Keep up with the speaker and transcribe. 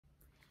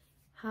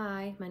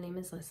Hi, my name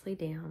is Lesli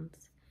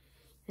Downs,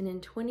 and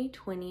in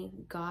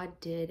 2020, God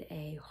did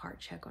a heart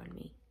check on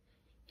me.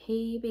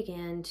 He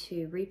began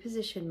to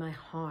reposition my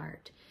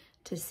heart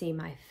to see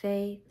my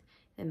faith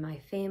and my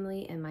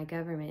family and my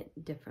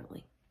government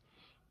differently.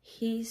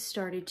 He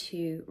started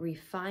to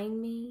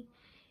refine me,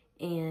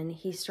 and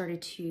he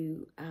started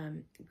to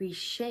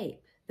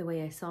reshape the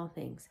way I saw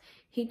things.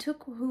 He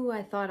took who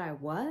I thought I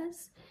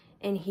was,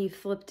 and he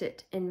flipped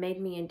it and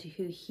made me into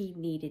who he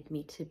needed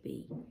me to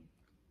be.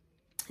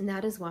 And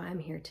that is why I'm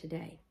here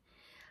today.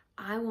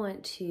 I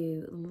want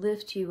to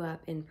lift you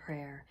up in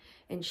prayer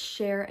and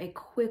share a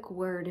quick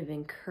word of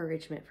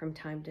encouragement from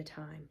time to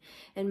time.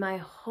 And my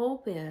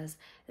hope is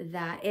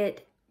that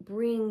it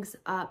brings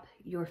up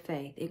your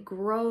faith. It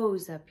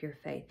grows up your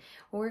faith,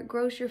 or it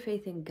grows your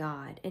faith in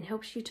God and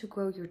helps you to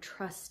grow your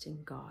trust in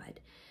God.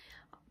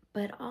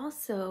 But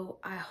also,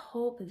 I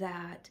hope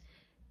that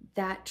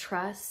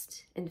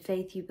trust and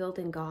faith you build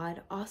in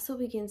God also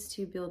begins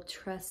to build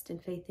trust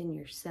and faith in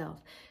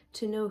yourself,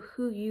 to know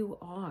who you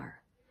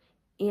are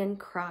in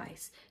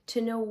Christ,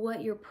 to know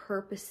what your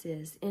purpose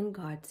is in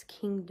God's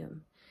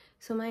kingdom.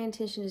 So my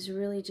intention is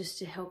really just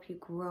to help you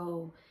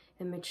grow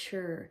and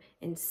mature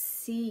and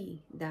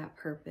see that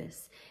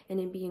purpose and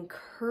then be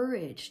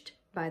encouraged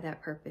by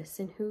that purpose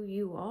and who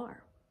you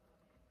are.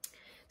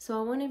 So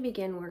I want to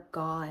begin where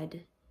God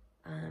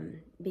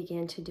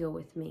began to deal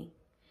with me.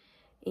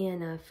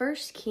 In 1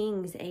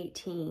 Kings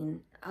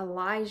 18,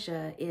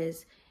 Elijah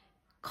is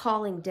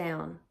calling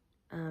down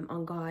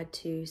on God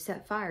to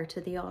set fire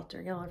to the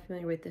altar. Y'all are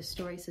familiar with this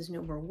story. It says,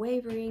 no more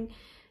wavering,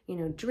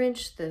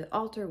 drench the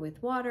altar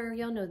with water.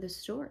 Y'all know this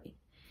story.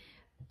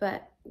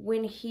 But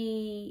when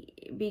he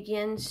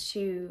begins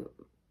to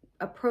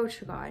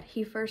approach God,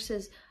 he first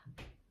says,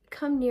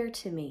 come near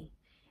to me.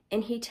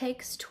 And he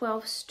takes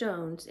 12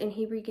 stones and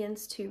he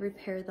begins to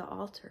repair the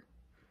altar.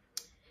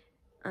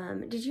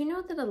 Did you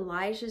know that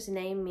Elijah's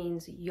name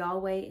means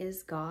Yahweh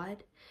is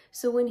God?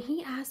 So when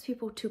he asks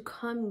people to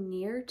come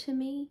near to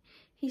me,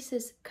 he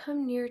says,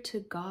 come near to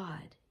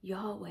God,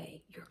 Yahweh,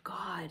 your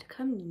God.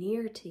 Come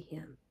near to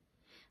him.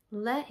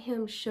 Let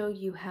him show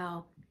you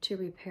how to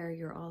repair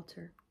your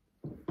altar.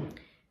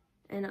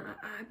 And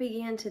I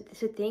began to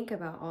think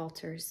about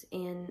altars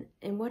and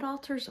what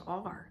altars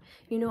are.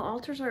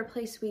 Altars are a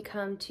place we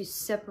come to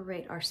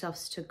separate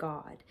ourselves to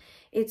God.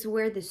 It's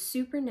where the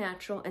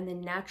supernatural and the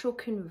natural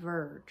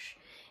converge,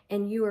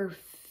 and you are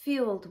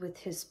filled with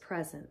his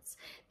presence.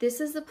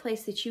 This is the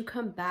place that you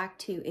come back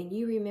to and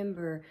you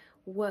remember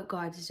what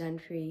God's done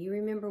for you. You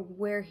remember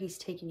where he's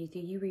taken you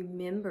through. You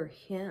remember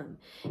him,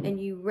 and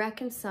you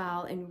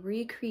reconcile and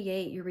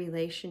recreate your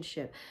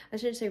relationship. I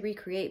shouldn't say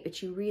recreate,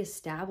 but you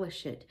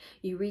reestablish it.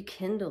 You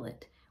rekindle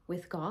it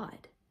with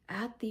God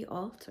at the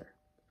altar.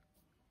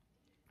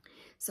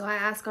 So I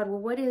asked God, well,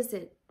 what is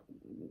it?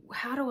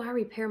 How do I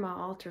repair my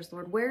altars,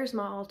 Lord? Where is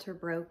my altar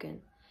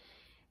broken?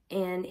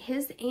 And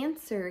his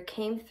answer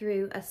came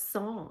through a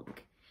song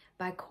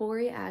by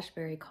Corey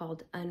Ashbury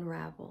called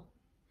Unravel.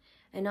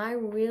 And I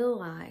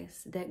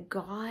realized that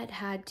God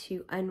had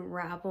to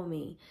unravel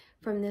me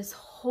from this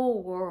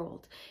whole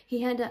world.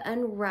 He had to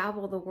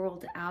unravel the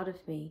world out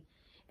of me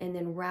and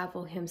then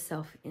ravel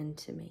himself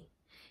into me.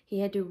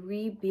 He had to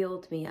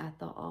rebuild me at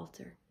the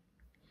altar.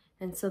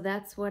 And so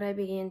that's what I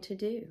began to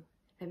do.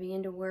 I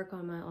began to work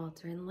on my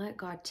altar and let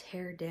God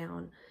tear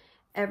down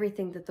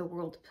everything that the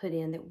world put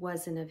in that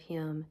wasn't of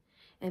him,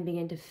 and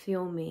began to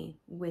fill me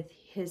with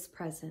his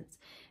presence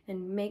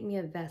and make me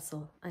a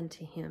vessel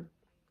unto him.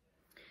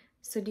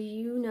 So do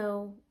you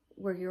know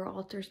where your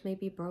altars may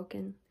be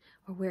broken,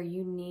 or where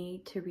you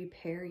need to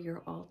repair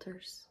your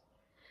altars?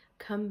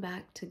 Come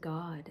back to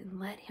God and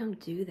let him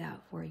do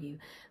that for you.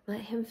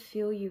 Let him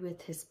fill you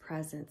with his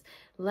presence.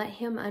 Let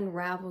him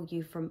unravel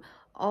you from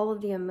all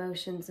of the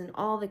emotions and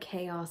all the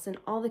chaos and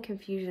all the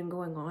confusion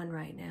going on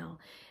right now.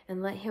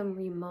 And let him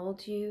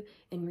remold you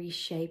and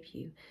reshape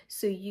you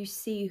so you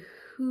see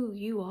who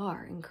you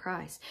are in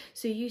Christ.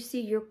 So you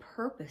see your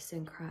purpose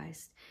in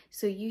Christ.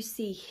 So you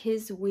see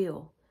his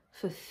will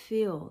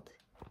fulfilled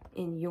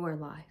in your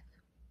life.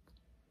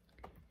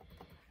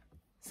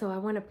 So I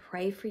want to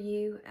pray for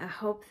you. I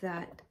hope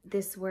that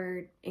this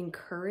word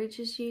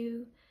encourages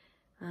you.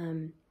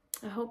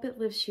 I hope it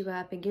lifts you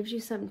up and gives you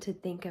something to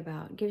think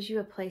about, gives you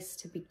a place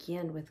to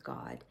begin with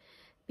God.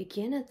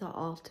 Begin at the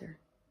altar.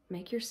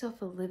 Make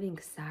yourself a living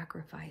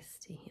sacrifice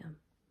to him.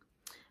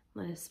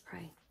 Let us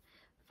pray.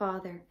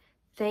 Father,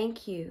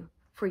 thank you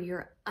for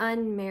your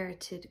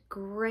unmerited,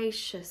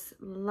 gracious,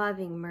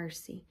 loving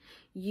mercy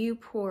you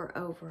pour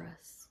over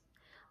us.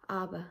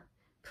 Abba,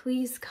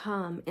 please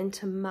come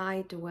into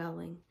my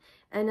dwelling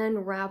and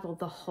unravel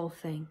the whole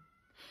thing.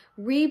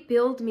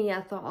 Rebuild me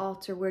at the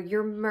altar where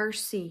your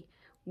mercy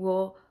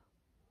will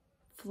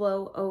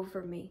flow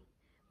over me,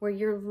 where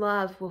your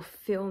love will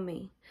fill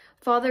me.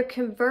 Father,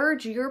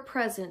 converge your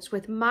presence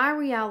with my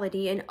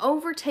reality and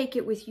overtake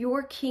it with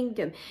your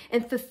kingdom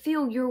and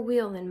fulfill your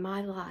will in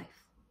my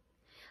life.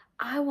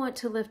 I want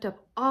to lift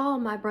up all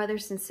my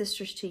brothers and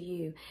sisters to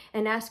you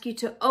and ask you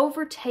to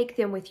overtake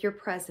them with your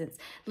presence.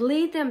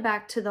 Lead them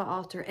back to the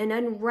altar and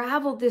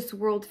unravel this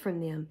world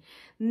from them.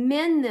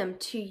 Mend them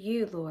to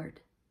you,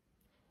 Lord.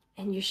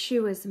 In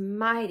Yeshua's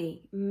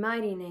mighty,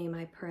 mighty name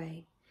I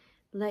pray.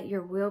 Let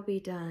your will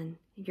be done,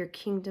 your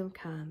kingdom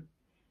come.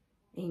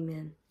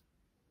 Amen.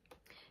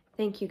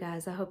 Thank you,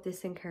 guys. I hope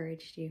this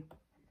encouraged you.